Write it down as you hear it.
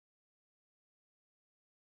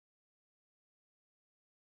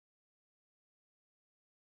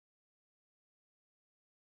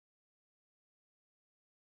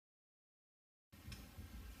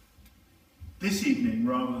This evening,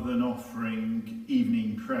 rather than offering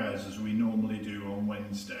evening prayers as we normally do on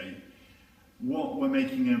Wednesday, what we're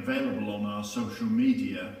making available on our social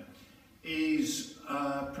media is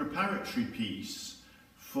a preparatory piece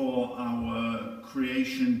for our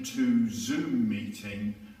Creation 2 Zoom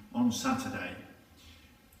meeting on Saturday.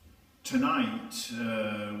 Tonight,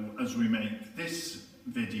 as we make this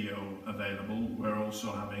video available, we're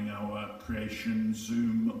also having our Creation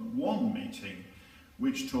Zoom 1 meeting,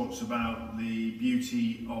 which talks about the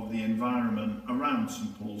beauty of the environment around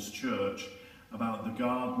St Paul's Church, about the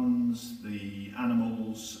gardens, the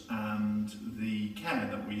animals and the care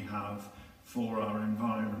that we have for our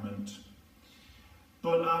environment.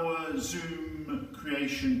 But our Zoom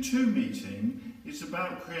Creation 2 meeting is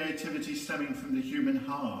about creativity stemming from the human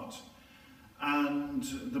heart. And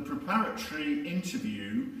the preparatory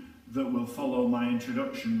interview that will follow my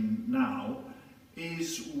introduction now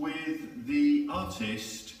is with the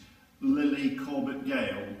artist Lily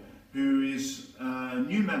Corbett-Gale, who is a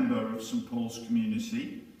new member of St Paul's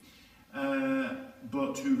community,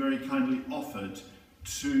 but who very kindly offered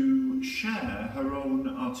to share her own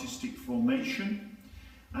artistic formation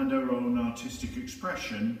and her own artistic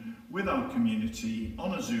expression with our community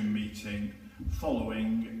on a Zoom meeting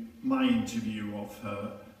following my interview of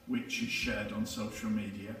her, which is shared on social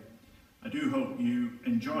media. I do hope you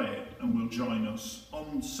enjoy it and will join us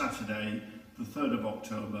on Saturday, the 3rd of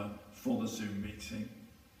October, for the Zoom meeting.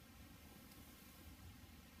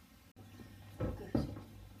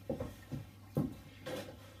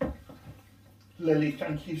 Lily,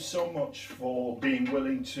 thank you so much for being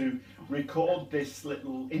willing to record this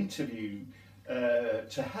little interview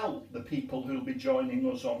to help the people who'll be joining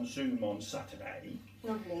us on Zoom on Saturday.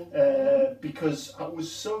 Lovely. Because I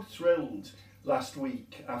was so thrilled last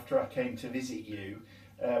week after I came to visit you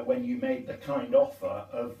when you made the kind offer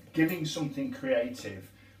of giving something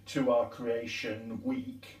creative to our Creation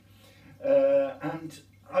Week. And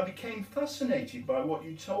I became fascinated by what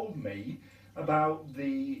you told me about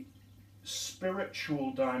the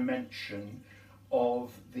spiritual dimension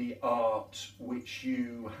of the art which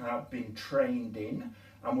you have been trained in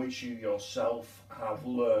and which you yourself have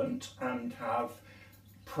learnt and have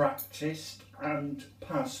practiced and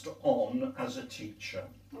passed on as a teacher.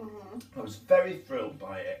 I was very thrilled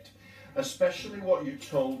by it, especially what you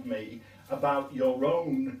told me about your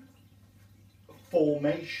own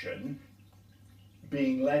formation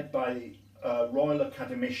being led by a Royal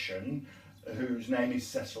Academician whose name is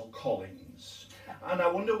Cecil Collins. And I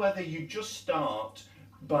wonder whether you just start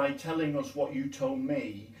by telling us what you told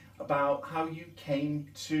me about how you came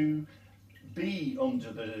to be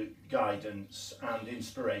under the guidance and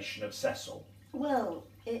inspiration of Cecil. Well,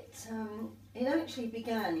 it actually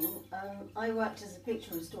began, I worked as a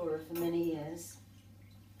picture restorer for many years,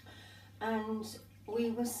 and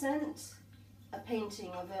we were sent a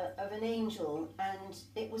painting of an angel, and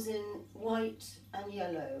it was in white and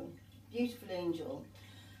yellow, beautiful angel,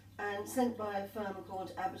 and sent by a firm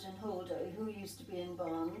called Abbott and Holder, who used to be in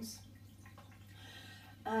Barnes.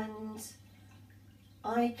 And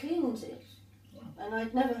I cleaned it, and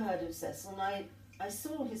I'd never heard of Cecil, and I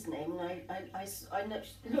saw his name, and I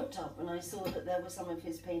looked up and I saw that there were some of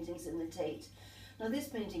his paintings in the Tate. Now this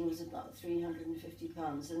painting was about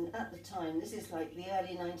 £350, and at the time, this is like the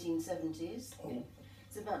early 1970s,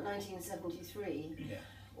 it's about 1973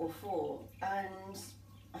 or 4, and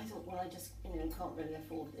I thought, well, I just, can't really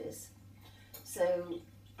afford this. So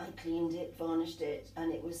I cleaned it, varnished it,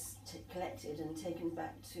 and it was collected and taken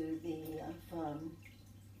back to the firm.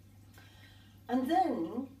 And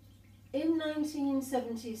then, in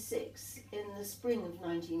 1976, in the spring of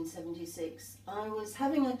 1976, I was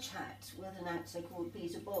having a chat with an actor called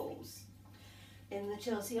Peter Bowles in the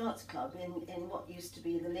Chelsea Arts Club in what used to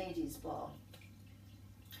be the ladies' bar.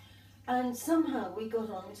 And somehow we got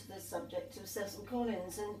on to the subject of Cecil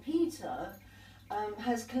Collins, and Peter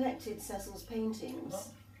has collected Cecil's paintings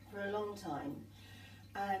for a long time.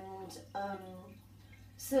 And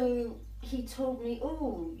so he told me,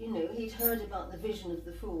 he'd heard about The Vision of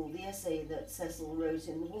the Fool, the essay that Cecil wrote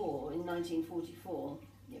in the war in 1944.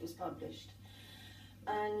 It was published.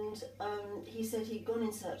 And he said he'd gone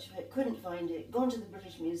in search of it, couldn't find it, gone to the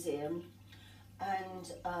British Museum,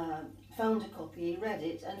 and found a copy, read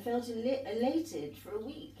it, and felt elated for a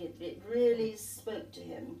week. It really spoke to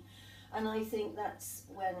him. And I think that's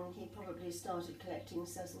when he probably started collecting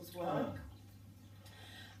Cecil's work.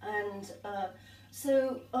 And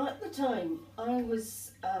so at the time, I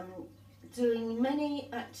was doing many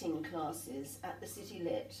acting classes at the City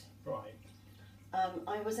Lit. Right.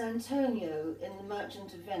 I was Antonio in The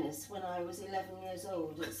Merchant of Venice when I was 11 years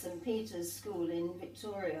old at St Peter's School in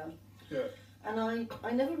Victoria. Yeah. and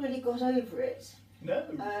I never really got over it. No.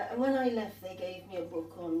 And when I left, they gave me a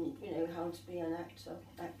book on, you know, how to be an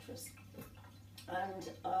actress. And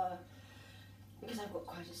because I've got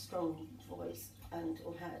quite a strong voice,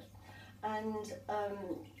 or had. And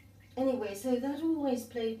anyway, so that always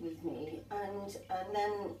played with me. And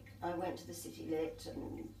then I went to the City Lit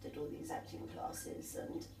and did all these acting classes.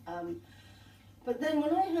 And but then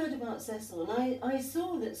when I heard about Cecil, and I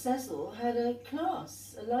saw that Cecil had a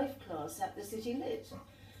class, a life class at the City Lit.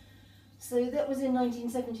 So that was in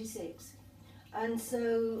 1976. And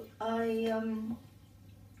so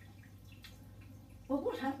well,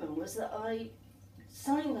 what happened was that I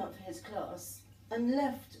signed up for his class and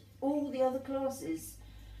left all the other classes,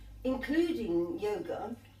 including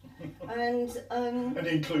yoga, and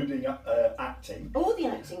including acting. All the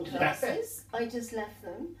acting classes. I just left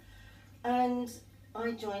them, and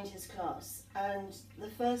I joined his class. And the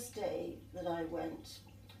first day that I went,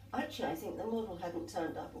 actually, I think the model hadn't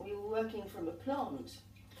turned up. We were working from a plant.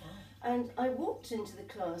 And I walked into the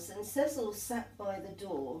class, and Cecil sat by the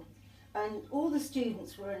door, and all the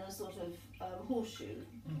students were in a sort of horseshoe,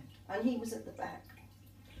 and he was at the back.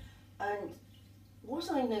 And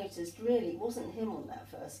what I noticed really wasn't him on that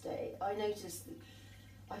first day. I noticed that,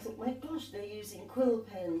 I thought, my gosh, they're using quill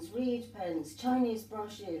pens, reed pens, Chinese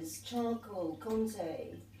brushes, charcoal,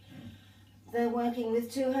 Conte. They're working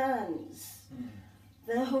with two hands.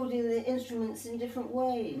 They're holding the instruments in different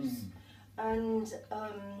ways. And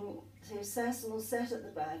so Cecil sat at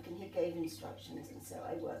the back and he gave instructions, and so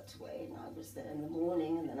I worked away, and I was there in the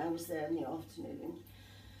morning, and then I was there in the afternoon.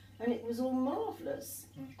 And it was all marvellous.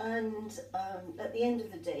 And at the end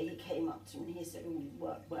of the day, he came up to me and he said, "Oh, you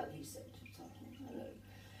worked well," he said something, hello.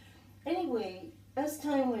 Anyway, as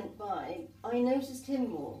time went by, I noticed him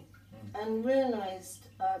more and realised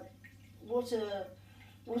what a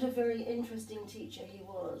very interesting teacher he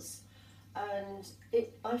was. And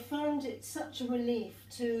I found it such a relief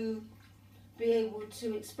to be able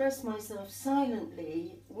to express myself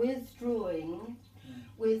silently with drawing.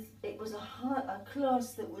 It was a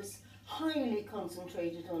class that was highly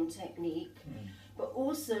concentrated on technique, but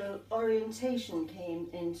also orientation came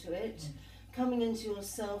into it, coming into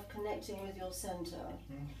yourself, connecting with your centre,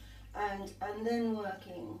 and then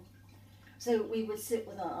working. So we would sit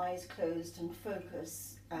with our eyes closed and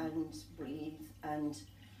focus and breathe and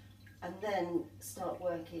then start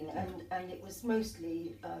working, and it was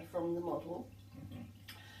mostly from the model,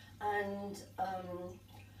 and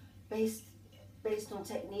based on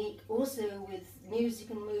technique, also with music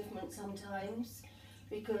and movement sometimes,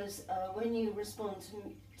 because when you respond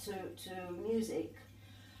to music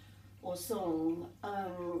or song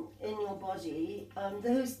in your body,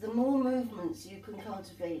 the more movements you can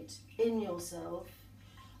cultivate in yourself,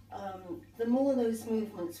 the more those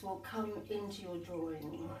movements will come into your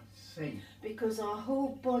drawing. I see. Because our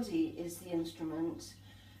whole body is the instrument.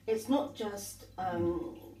 It's not just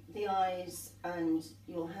the eyes and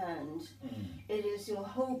your hand. It is your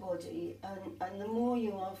whole body, and the more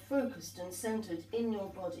you are focused and centered in your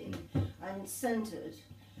body and centered,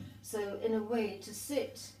 so in a way, to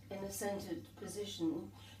sit in a centered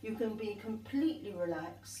position, you can be completely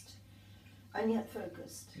relaxed and yet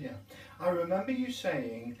focused. Yeah. I remember you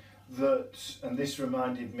saying that, and this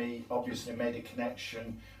reminded me, obviously made a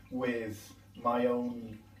connection with my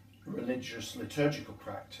own religious liturgical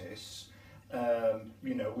practice,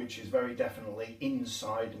 which is very definitely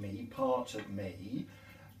inside me, part of me,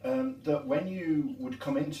 that when you would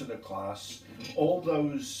come into the class, all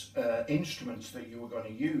those instruments that you were going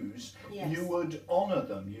to use, yes, you would honour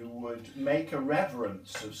them, you would make a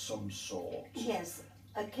reverence of some sort. Yes,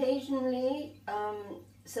 occasionally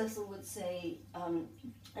Cecil would say, and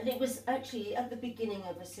it was actually at the beginning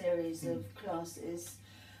of a series of classes,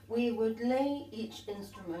 we would lay each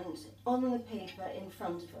instrument on the paper in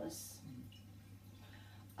front of us.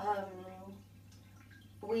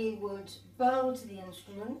 We would bow to the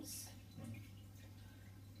instruments,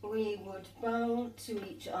 we would bow to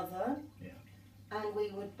each other, and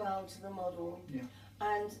we would bow to the model.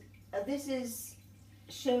 And this is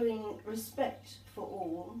showing respect for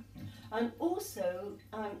all, and also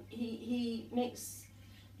he makes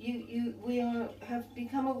have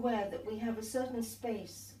become aware that we have a certain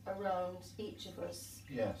space around each of us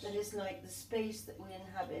that is like the space that we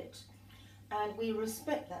inhabit, and we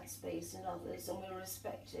respect that space in others, and we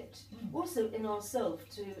respect it also in ourselves,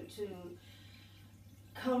 to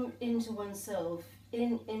come into oneself,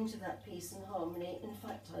 into that peace and harmony. In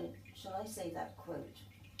fact, shall I say that quote?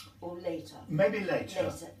 Or later? Maybe later.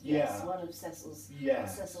 Later, yes. One of Cecil's.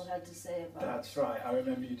 Yes. What Cecil had to say about. That's right. I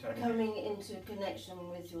remember you telling me. Coming into connection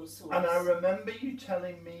with your source. And I remember you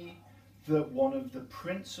telling me that one of the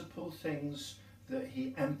principal things that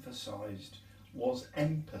he emphasised was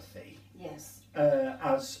empathy. Yes.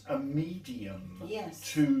 As a medium Yes.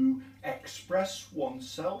 to express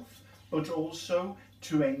oneself, but also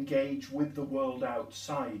to engage with the world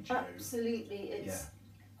outside you. Absolutely.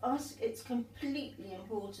 It's completely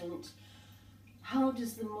important. How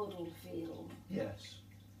does the model feel? Yes.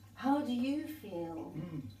 How do you feel?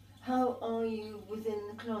 Mm. How are you within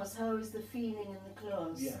the class? How is the feeling in the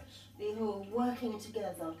class? Yes. The whole working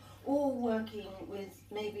together, all working with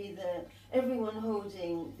maybe everyone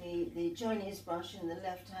holding the Chinese brush in the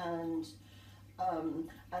left hand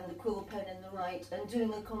and the quill pen in the right, and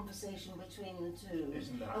doing a conversation between the two.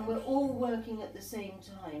 Isn't that and we're all working at the same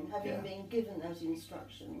time, having Yeah. been given that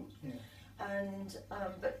instruction. Yeah. And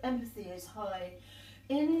but empathy is high.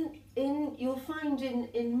 You'll find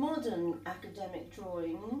in modern academic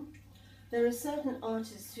drawing, there are certain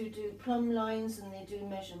artists who do plumb lines and they do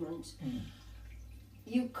measurement. Mm.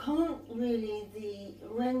 You can't really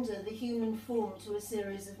render the human form to a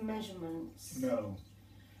series of measurements. No.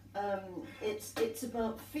 It's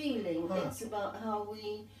about feeling. Huh. It's about how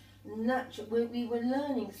we we were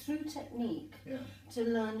learning through technique Yeah. to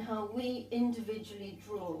learn how we individually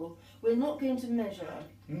draw. We're not going to measure.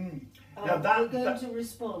 Mm. Now we're going to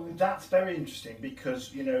respond. That's very interesting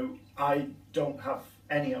because, you know, I don't have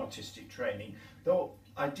any artistic training, though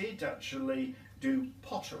I did actually do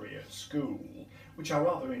pottery at school, which I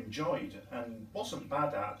rather enjoyed and wasn't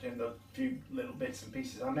bad at in the few little bits and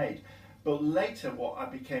pieces I made. But later what I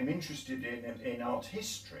became interested in art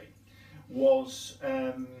history was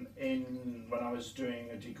when I was doing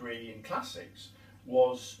a degree in classics,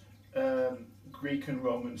 was Greek and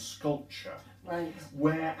Roman sculpture. Right.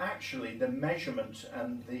 Where actually the measurement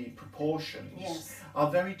and the proportions Yes. are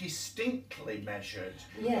very distinctly measured.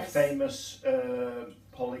 Yes. The famous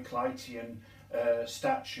Polycletian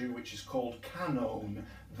statue, which is called canon,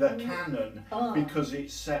 the canon, because it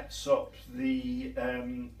sets up the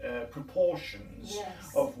proportions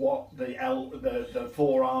Yes. of what the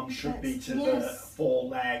forearm should be to the Yes.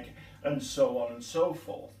 foreleg, and so on and so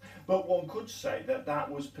forth. But one could say that that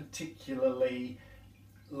was particularly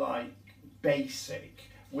like basic,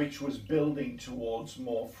 which was building towards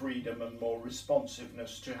more freedom and more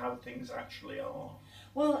responsiveness to how things actually are.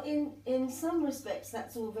 Well, in some respects,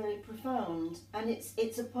 that's all very profound, and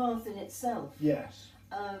it's a path in itself. Yes.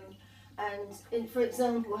 For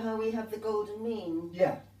example, how we have the golden mean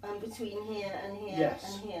Yeah. between here and here Yes.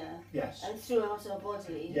 and here, Yes. and throughout our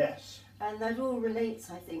body. Yes. And that all relates,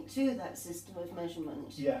 I think, to that system of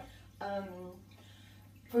measurement. Yeah.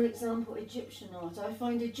 For example, Egyptian art. I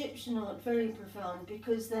find Egyptian art very profound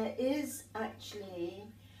because there is actually,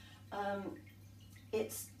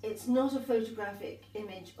 it's not a photographic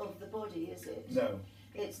image of the body, is it? No.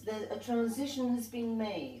 A transition has been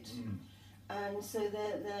made, Mm. and so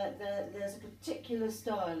there's a particular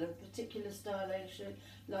style, a particular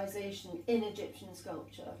stylization in Egyptian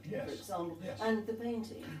sculpture, Yes. for example, Yes. and the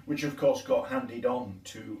painting. Which of course got handed on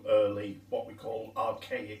to early, what we call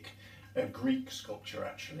archaic Greek sculpture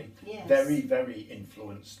actually. Yes. Very, very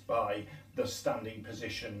influenced by the standing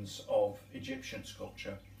positions of Egyptian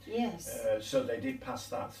sculpture. Yes. So they did pass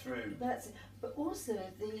that through. That's it. But also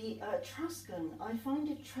the Etruscan, I find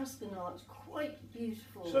Etruscan art quite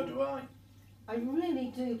beautiful. So do I. I really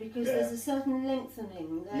do, because Yeah. there's a certain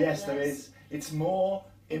lengthening. Yes, there is. It's more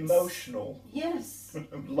emotional. Yes.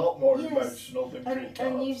 A lot more Yes. emotional than Greek art.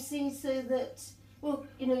 And you see, so that, well,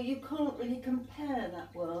 you know, you can't really compare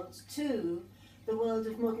that world to the world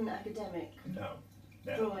of modern academic No.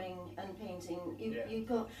 No. drawing and painting. Yeah.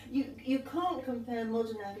 You can't compare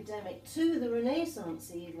modern academic to the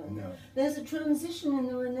Renaissance even. No. There's a transition in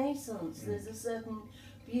the Renaissance. Mm. There's a certain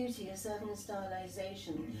beauty, a certain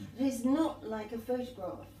stylization. Mm. It is not like a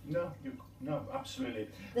photograph. No, no, absolutely.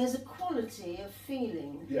 There's a quality of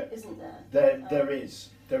feeling, Yeah. isn't there? There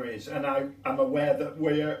is, and I'm aware that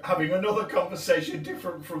we're having another conversation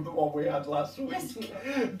different from the one we had last week. Yes, we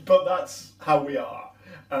are. But that's how we are,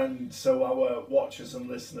 and so our watchers and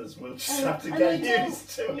listeners will just have to And get I don't- used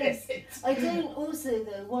to yes. it. I don't also,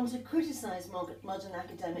 though, want to criticise modern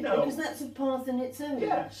academic, No. because that's a path in its own.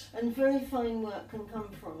 Yes, And very fine work can come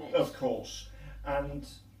from it. of course, and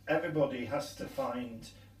everybody has to find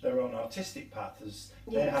their own artistic path as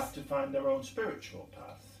they Yes. have to find their own spiritual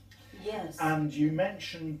path. Yes. And you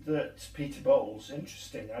mentioned that Peter Bowles,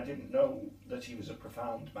 interesting, I didn't know that he was a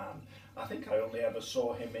profound man. I think I only ever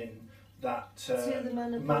saw him in that To the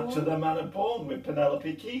Man of To Born. the Man of Born with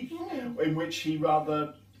Penelope Keith, Yeah. in which he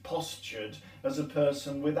rather postured as a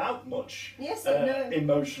person without much Yes, I know.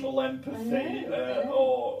 emotional empathy I know.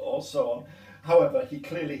 or so on. However, he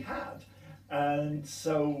clearly had. And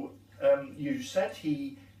so You said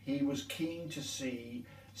he was keen to see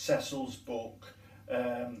Cecil's book,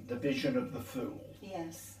 The Vision of the Fool.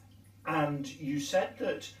 Yes. And you said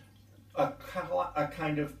that a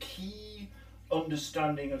kind of key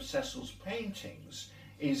understanding of Cecil's paintings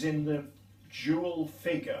is in the dual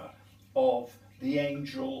figure of the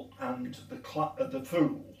angel and the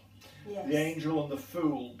fool. Yes. The angel and the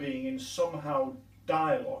fool being in somehow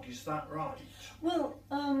dialogue. Is that right? Well,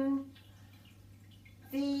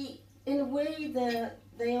 in a way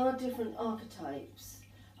they are different archetypes,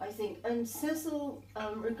 I think. And Cecil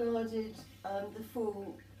regarded the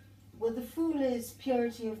fool. Well, the fool is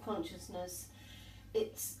purity of consciousness.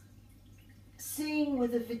 It's seeing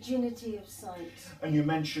with a virginity of sight. And you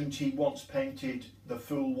mentioned he once painted the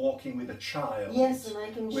fool walking with a child. Yes, and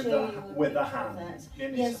I can with show a, you a with a picture of hand.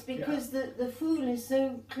 that. Yes, because the fool is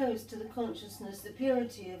so close to the consciousness, the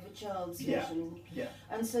purity of a child's vision. Yeah.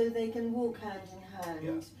 And so they can walk hand in hand.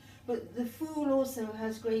 Yeah. But the fool also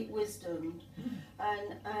has great wisdom,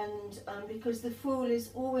 and because the fool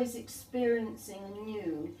is always experiencing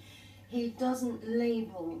anew, he doesn't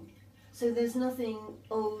label. So there's nothing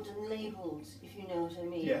old and labelled, if you know what I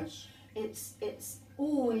mean. Yes. It's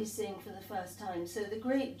always seeing for the first time. So the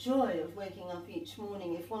great joy of waking up each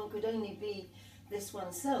morning, if one could only be this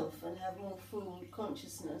oneself and have more full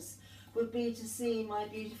consciousness, would be to see my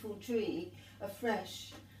beautiful tree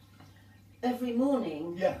afresh every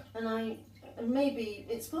morning. Yeah. And maybe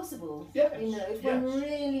it's possible. Yes. You know, if one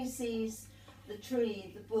really sees the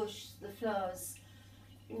tree, the bush, the flowers,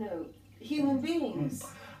 you know, human beings.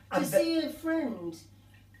 To see a friend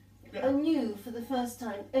anew for the first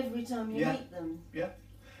time every time you meet them. Yeah.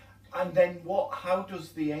 And then how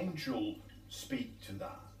does the angel speak to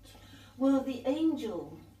that? Well, the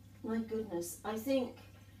angel, my goodness, I think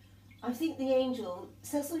the angel,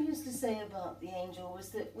 Cecil used to say about the angel was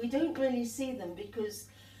that we don't really see them because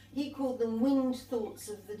he called them winged thoughts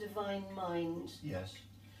of the divine mind. Yes.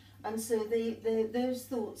 And so those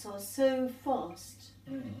thoughts are so fast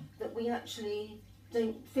that we actually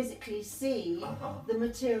don't physically see the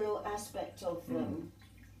material aspect of them.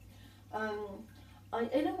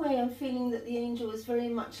 In a way, I'm feeling that the angel is very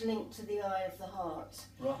much linked to the eye of the heart.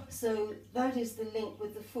 Right. So that is the link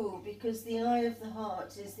with the fool, because the eye of the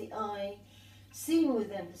heart is the eye seeing with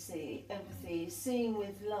empathy, seeing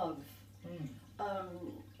with love.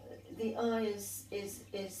 The eye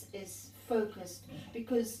is focused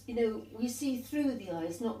because, you know, we see through the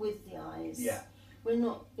eyes, not with the eyes. Yeah. We're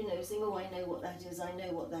not, you know, saying, oh, I know what that is, I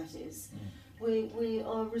know what that is. We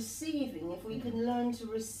are receiving, if we can learn to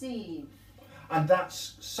receive. And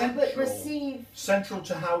that's central, but receive. Central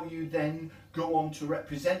to how you then go on to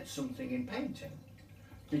represent something in painting.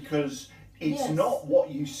 Because it's not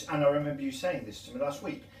what you, and I remember you saying this to me last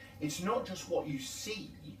week, it's not just what you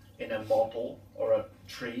see in a model or a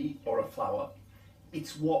tree or a flower,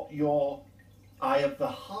 it's what your eye of the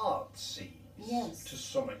heart sees. Yes. To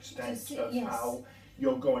some extent see, of how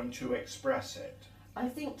you're going to express it. I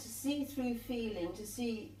think to see through feeling, to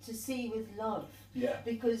see with love. Yeah.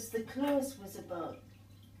 Because the class was about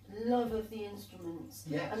love of the instruments.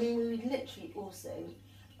 Yes. I mean, we would literally also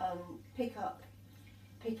pick up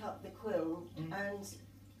the quill and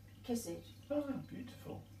kiss it. Oh,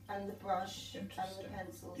 beautiful. And the brush and the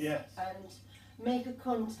pencils. Yes. And make a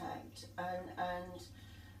contact and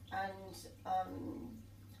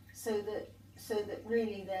so that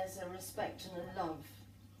really there's a respect and a love.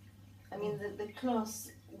 I mean, the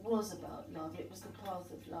class was about love. It was the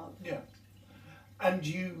path of love. Yeah. And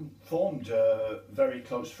you formed a very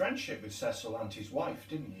close friendship with Cecil and his wife,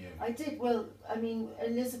 didn't you? I did. Well, I mean,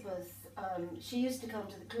 Elizabeth, she used to come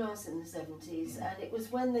to the class in the 70s, and it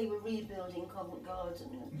was when they were rebuilding Covent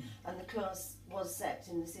Garden, and the class was set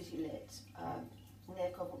in the City Lit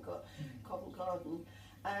near Covent Garden.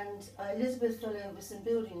 And Elizabeth fell over some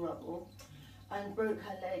building rubble and broke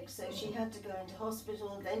her leg, so she had to go into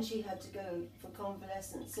hospital, then she had to go for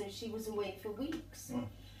convalescence, so she was away for weeks.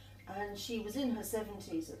 And she was in her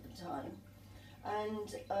 70s at the time.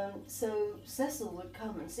 And so Cecil would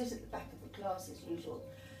come and sit at the back of the class as usual,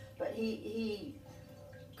 but he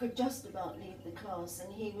could just about leave the class,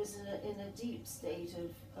 and he was in a deep state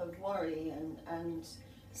of worry and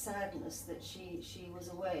sadness that she was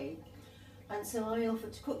away. And so I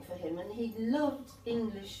offered to cook for him, and he loved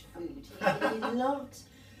English food. He loved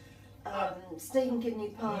steak and kidney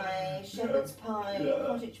pie, shepherd's pie,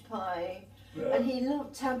 cottage pie, and he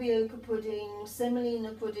loved tapioca pudding,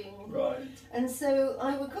 semolina pudding. Right. And so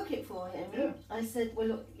I would cook it for him. Yeah. I said, well,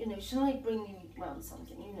 look, you know, shall I bring you round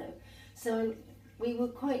something, you know? So we were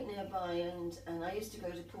quite nearby, and I used to go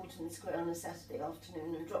to Portland Square on a Saturday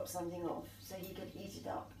afternoon and drop something off so he could heat it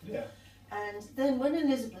up. Yeah. And then when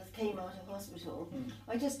Elizabeth came out of hospital,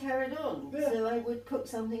 I just carried on. Yeah. So I would cook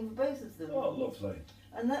something for both of them. Oh, lovely.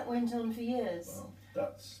 And that went on for years. Well,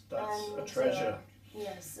 that's And, a treasure.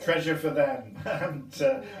 Yes. Treasure for them. And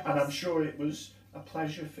Yes. I'm sure it was a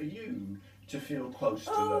pleasure for you to feel close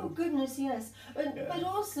to Oh them. goodness, yes. But Yeah. but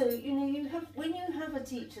also, you know, you have when you have a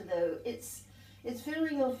teacher though, it's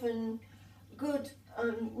very often good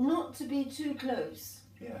not to be too close.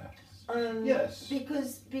 Yeah. Yes.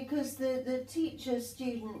 Because the teacher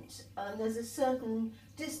student there's a certain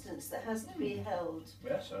distance that has to be held.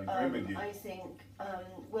 Yes, I agree with you. I think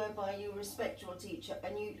whereby you respect your teacher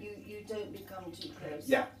and you don't become too close.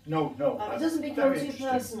 Yeah. No. It doesn't become very too interesting.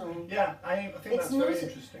 personal. Yeah, I think It's that's very not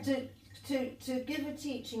interesting. to give a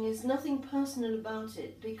teaching is nothing personal about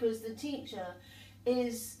it, because the teacher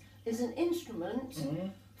is an instrument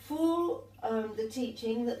for the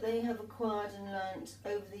teaching that they have acquired and learnt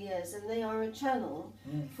over the years, and they are a channel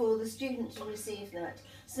for the student to receive that.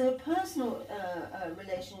 So a personal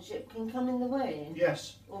relationship can come in the way.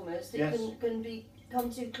 Yes. Almost. It Yes. can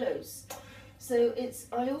become too close. So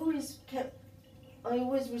I always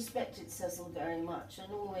respected Cecil very much,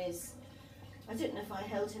 and always, I don't know if I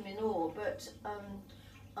held him in awe, but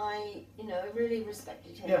I really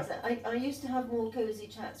respected him. Yeah. So I used to have more cosy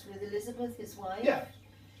chats with Elizabeth, his wife. Yeah.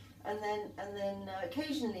 And then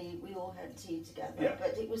occasionally we all had tea together, Yeah.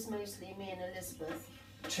 but it was mostly me and Elizabeth.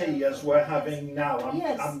 Tea, as we're having now.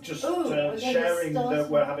 Yes. I'm just Oh, we're going to sharing start that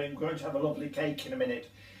we're going to have a lovely cake in a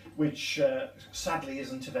minute, which sadly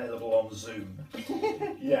isn't available on Zoom.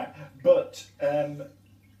 Yeah, but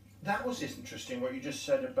that was interesting what you just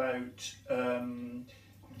said about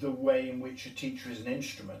the way in which a teacher is an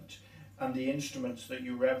instrument and the instruments that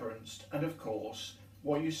you reverenced, and of course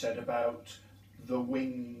what you said about the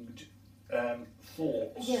winged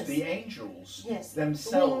thoughts, Yes. the angels Yes.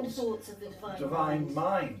 themselves, Winged thoughts of the divine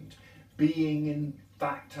mind, being in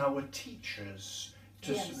fact our teachers,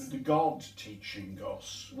 Yes. the God teaching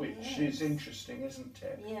us, which Yes. is interesting, isn't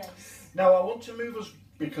it? Yes. Now I want to move us,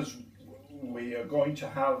 because we are going to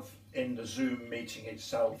have in the Zoom meeting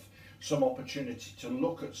itself some opportunity to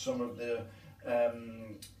look at some of the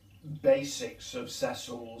basics of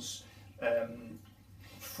Cecil's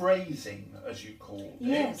phrasing, as you called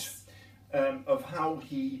Yes. it, of how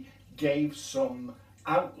he gave some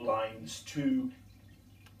outlines to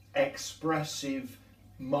expressive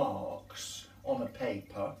marks on a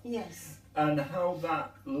paper, Yes. and how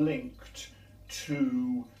that linked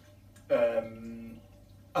to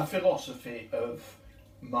a philosophy of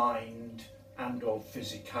mind and of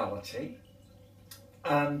physicality.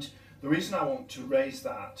 And the reason I want to raise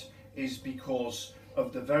that is because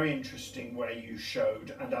of the very interesting way you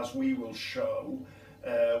showed, and as we will show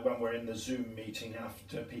when we're in the Zoom meeting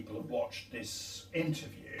after people have watched this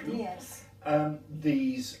interview, Yes.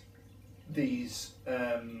 these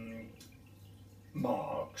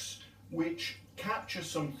marks which capture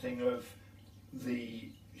something of the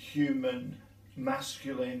human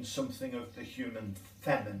masculine, something of the human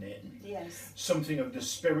feminine, Yes. something of the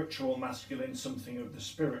spiritual masculine, something of the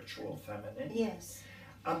spiritual feminine, Yes.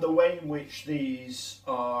 and the way in which these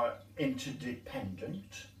are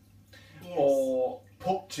interdependent Yes. or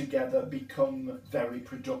put together become very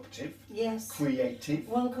productive, Yes. creative.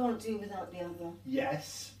 One can't do without the other.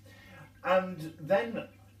 Yes. And then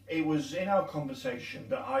it was in our conversation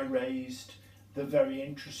that I raised the very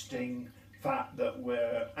interesting fact that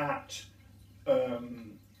we're at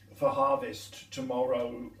for harvest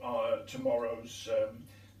tomorrow. Tomorrow's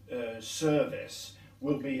service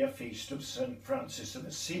will be a feast of St. Francis of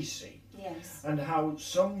Assisi, Yes. and how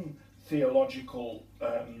some theological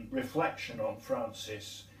reflection on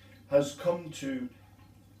Francis has come to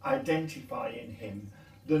identify in him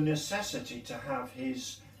the necessity to have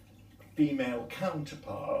his female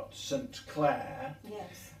counterpart, St. Clare,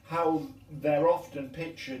 Yes. how they're often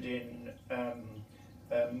pictured in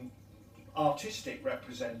artistic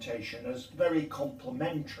representation as very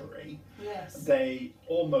complementary. Yes. They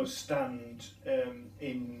almost stand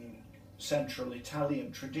in Central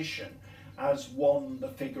Italian tradition as one the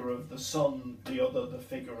figure of the sun, the other the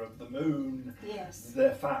figure of the moon. Yes.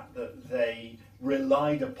 The fact that they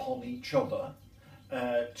relied upon each other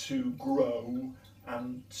to grow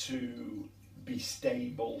and to be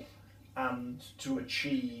stable and to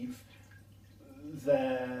achieve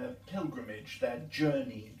their pilgrimage, their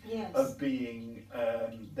journey Yes. of being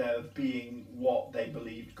what they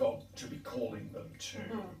believed God to be calling them to.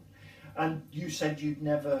 Mhm. And you said you'd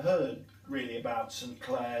never heard really about St.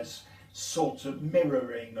 Clare's sort of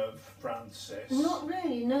mirroring of Francis. Not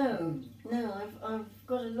really, no. No, I've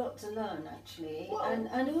got a lot to learn actually, Well-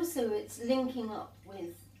 and also it's linking up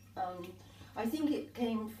with I think it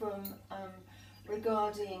came from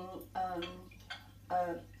regarding.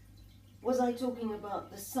 Was I talking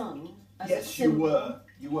about the sun as a Yes, symbol?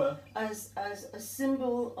 you were. As a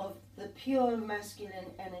symbol of the pure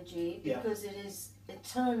masculine energy, Yeah. because it is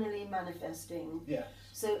eternally manifesting. Yes,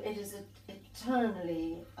 So it is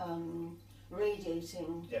eternally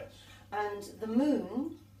radiating. yes, And the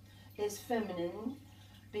moon is feminine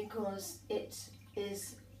because it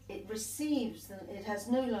receives it has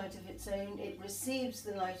no light of its own. It receives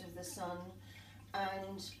the light of the sun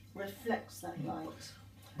and reflects that light.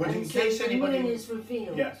 but and in so case the anybody, moon is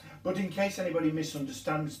revealed. yeah, but in case anybody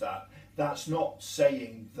misunderstands that, that's not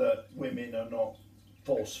saying that women are not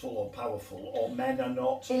forceful or powerful, or men are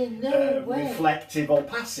not In no way. reflective or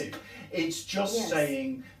passive. It's just Yes.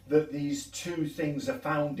 saying that these two things are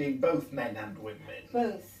found in both men and women.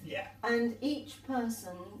 Both. Yeah, And each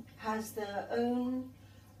person has their own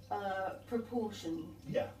proportion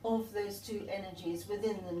yeah, of those two energies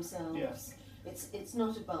within themselves. Yes. It's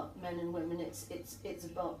not about men and women. It's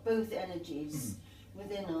about both energies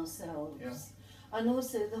within ourselves. Yeah. And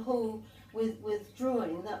also the whole with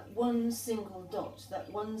drawing that one single dot that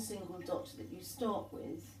you start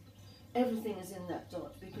with. Everything is in that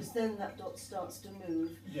dot, because then that dot starts to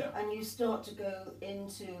move, yeah, and you start to go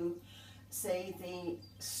into, say, the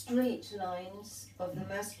straight lines of the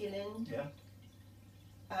masculine, yeah,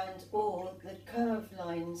 and or the curved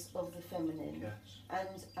lines of the feminine.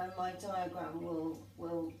 yes. And my diagram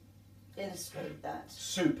will illustrate that.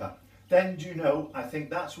 Super. Then, do you know, I think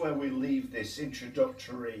that's where we leave this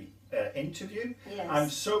introductory interview. Yes. I'm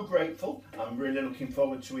so grateful. I'm really looking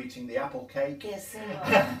forward to eating the apple cake. Yes, so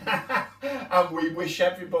am I. And we wish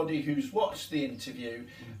everybody who's watched the interview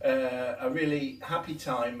a really happy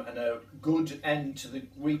time and a good end to the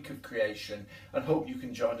week of creation, and hope you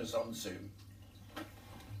can join us on Zoom.